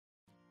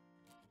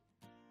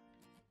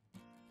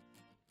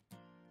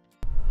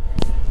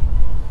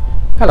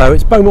Hello,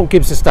 it's Beaumont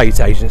Gibbs Estate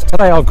Agents.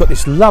 Today I've got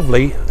this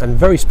lovely and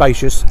very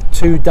spacious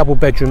 2 double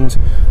bedroomed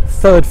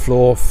 3rd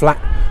floor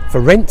flat for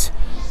rent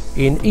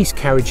in East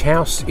Carriage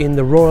House in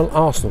the Royal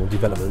Arsenal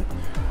development.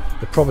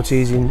 The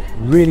property is in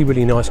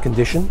really nice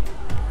condition.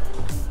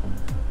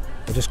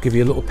 I'll just give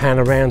you a little pan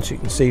around so you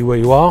can see where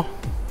you are.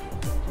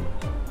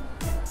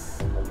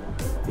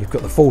 You've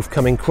got the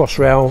forthcoming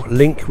Crossrail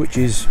link, which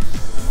is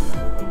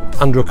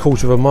under a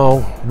quarter of a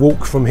mile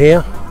walk from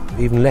here,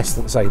 even less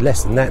than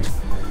that.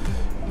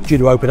 Due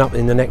to open up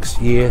in the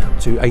next year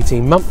to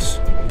 18 months.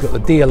 You've got the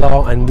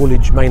DLR and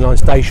Woolwich mainline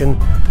station,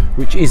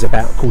 which is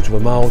about a quarter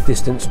of a mile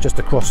distance just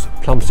across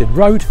Plumstead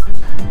Road,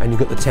 and you've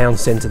got the town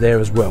centre there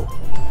as well.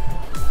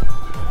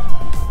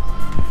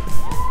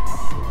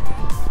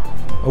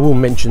 I will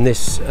mention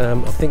this, I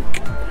think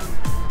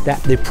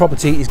that the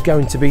property is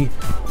going to be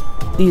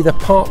either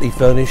partly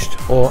furnished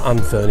or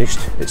unfurnished.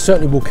 It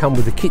certainly will come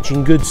with the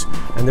kitchen goods,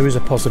 and there is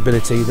a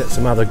possibility that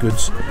some other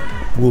goods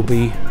will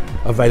be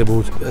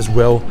available as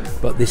well,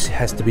 but this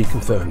has to be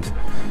confirmed.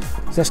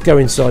 So let's go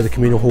inside the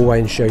communal hallway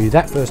and show you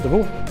that first of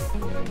all.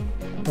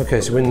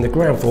 Okay, so we're in the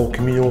ground floor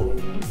communal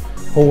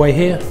hallway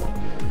here.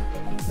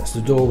 That's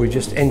the door we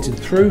just entered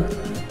through.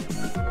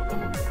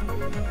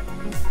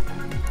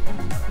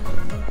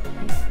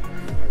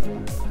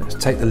 Let's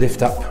take the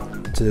lift up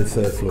to the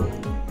 3rd floor.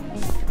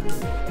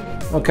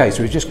 Okay,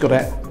 so we've just got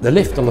the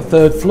lift on the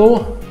 3rd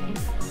floor.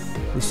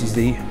 This is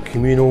the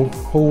communal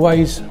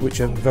hallways,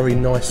 which are very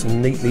nice and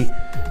neatly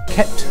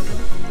kept.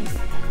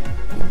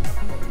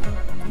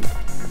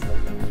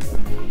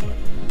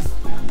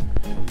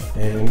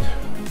 And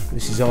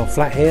this is our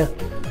flat here.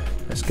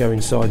 Let's go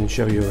inside and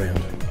show you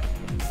around.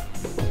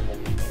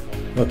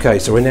 Okay,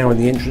 so we're now in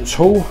the entrance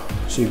hall.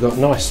 So you've got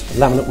nice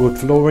laminate wood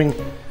flooring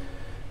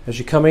as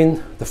you come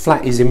in. The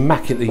flat is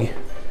immaculately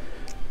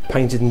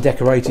painted and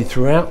decorated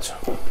throughout.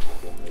 I'll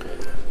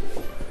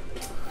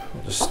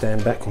just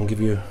stand back and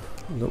give you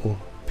a little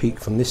peek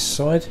from this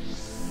side.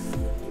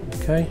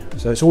 Okay,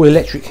 so it's all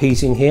electric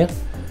heating here,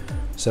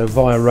 so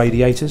via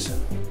radiators.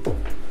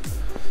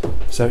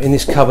 So in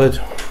this cupboard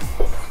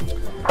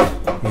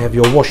you have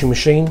your washing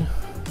machine,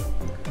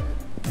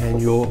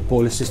 and your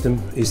boiler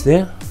system is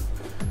there,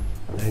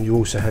 and you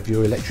also have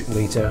your electric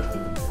meter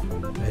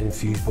and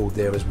fuse board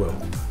there as well.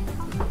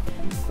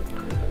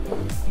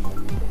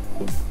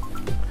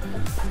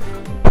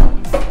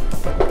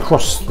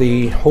 Across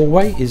the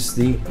hallway is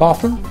the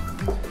bathroom.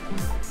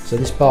 So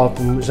this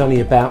bathroom was only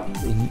about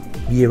a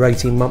year,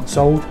 18 months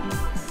old.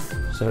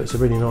 So it's a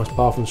really nice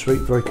bathroom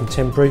suite, very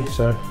contemporary.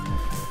 So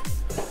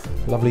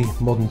lovely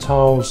modern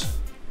tiles,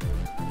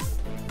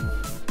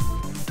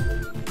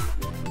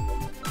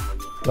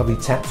 lovely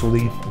taps, all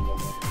the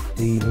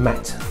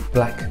matte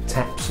black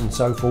taps and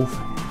so forth,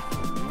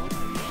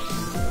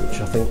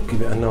 which I think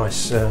give it a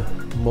nice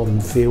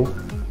modern feel.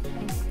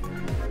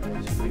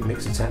 So you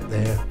mix a tap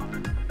there,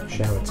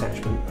 shower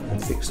attachment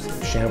and fixed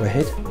shower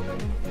head.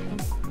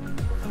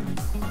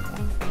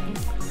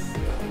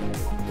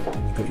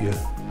 Got your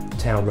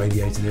towel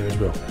radiator there as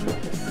well.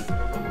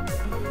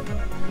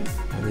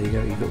 And there you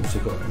go, you've also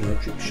got an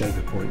electric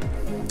shaver point.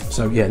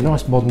 So yeah,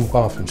 nice modern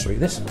bathroom suite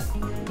this.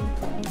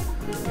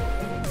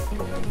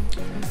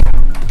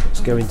 Let's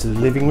go into the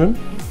living room.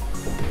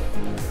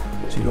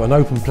 So you've got an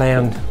open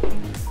planned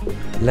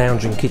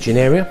lounge and kitchen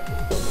area.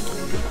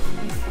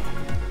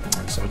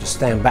 So I'll just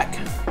stand back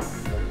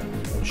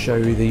and show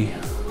you the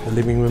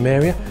living room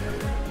area.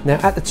 Now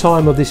at the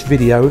time of this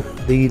video,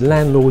 the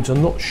landlords are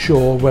not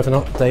sure whether or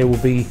not they will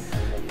be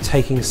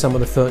taking some of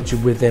the furniture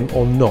with them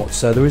or not.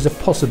 So there is a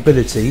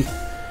possibility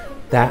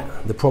that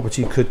the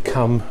property could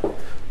come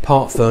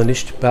part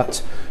furnished,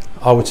 but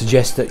I would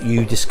suggest that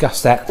you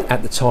discuss that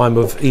at the time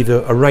of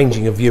either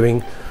arranging a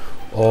viewing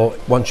or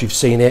once you've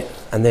seen it,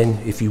 and then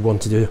if you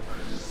wanted to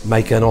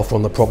make an offer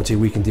on the property,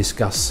 we can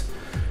discuss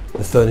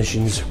the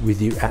furnishings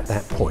with you at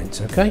that point,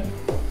 okay?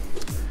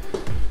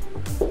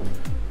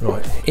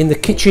 Right, in the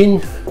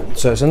kitchen,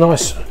 so it's a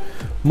nice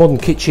modern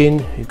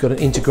kitchen. You've got an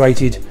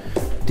integrated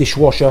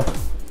dishwasher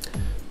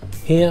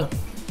here,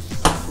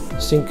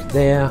 sink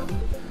there,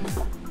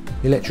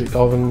 electric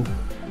oven,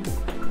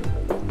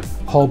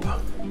 hob,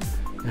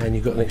 and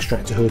you've got an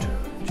extractor hood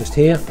just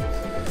here.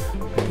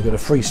 And you've got a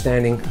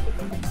freestanding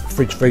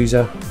fridge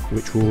freezer,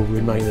 which will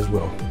remain as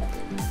well.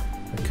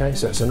 Okay,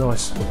 so it's a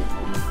nice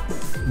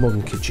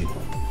modern kitchen.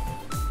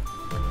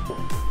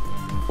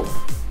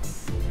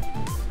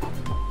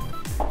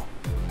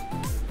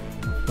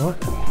 Right,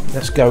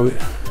 let's go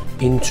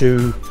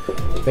into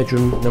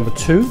bedroom number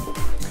 2.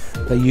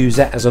 They use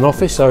that as an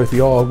office, so if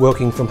you are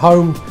working from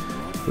home,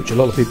 which a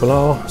lot of people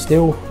are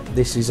still,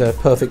 this is a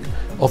perfect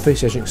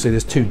office. As you can see,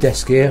 there's 2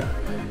 desks here,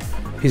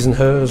 his and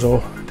hers,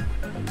 or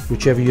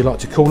whichever you like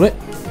to call it.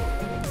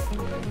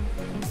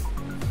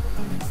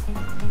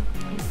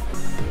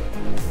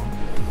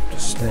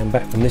 Just stand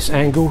back from this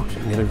angle so you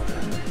can get a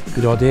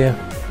good idea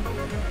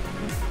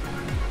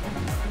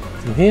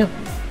from here.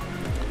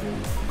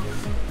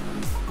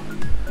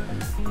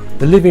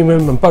 The living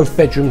room and both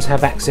bedrooms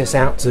have access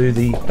out to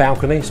the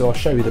balcony, so I'll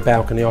show you the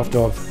balcony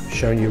after I've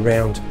shown you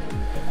around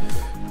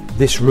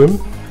this room.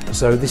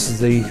 So this is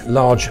the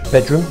large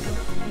bedroom.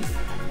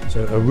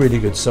 So a really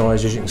good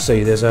size. As you can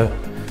see, there's a,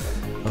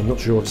 I'm not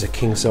sure if it's a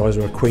king size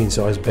or a queen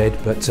size bed,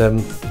 but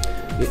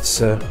it's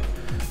a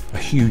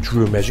huge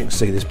room. As you can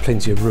see, there's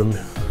plenty of room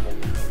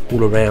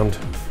all around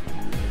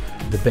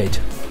the bed.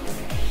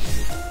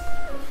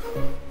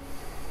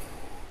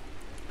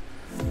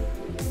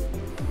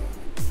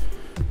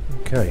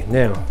 Okay,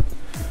 now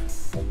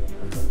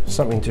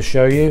something to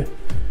show you.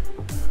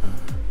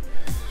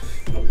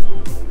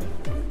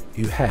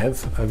 You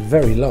have a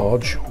very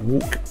large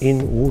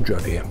walk-in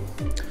wardrobe here.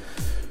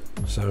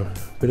 So a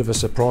bit of a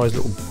surprise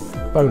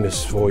little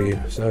bonus for you.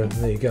 So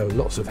there you go,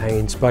 lots of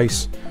hanging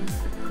space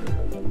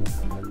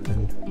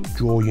and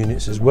drawer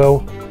units as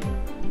well.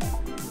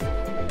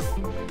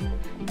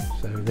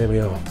 So there we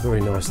are,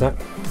 very nice that.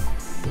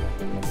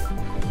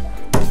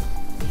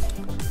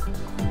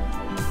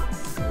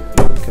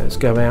 Okay, let's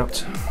go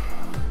out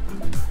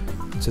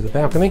to the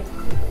balcony.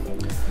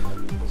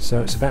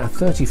 So it's about a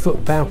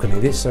 30-foot balcony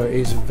this, so it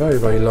is very,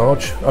 very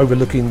large,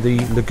 overlooking the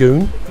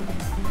lagoon.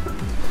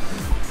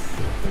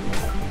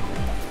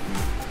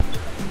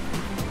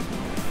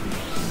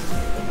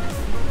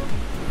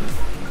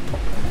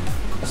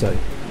 So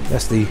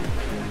that's the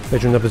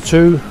bedroom number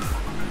 2,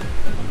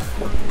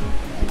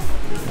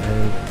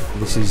 and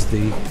this is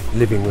the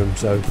living room.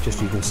 So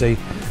just you can see,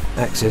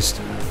 access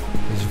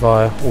is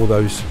via all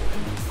those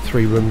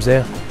 3 rooms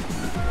there.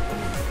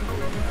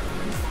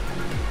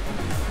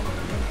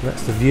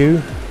 That's the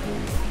view.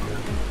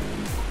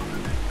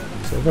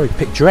 So very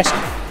picturesque.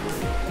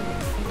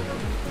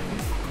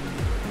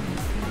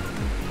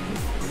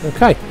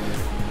 Okay,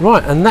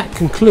 right, and that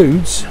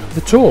concludes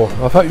the tour.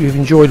 I hope you've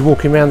enjoyed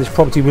walking around this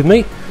property with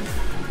me.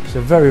 It's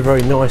a very,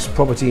 very nice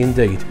property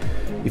indeed.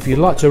 If you'd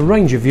like to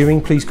arrange a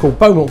viewing, please call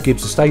Beaumont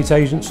Gibbs Estate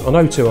Agents on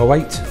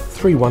 0208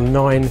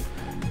 319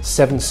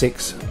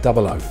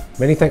 7600.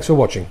 Many thanks for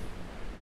watching.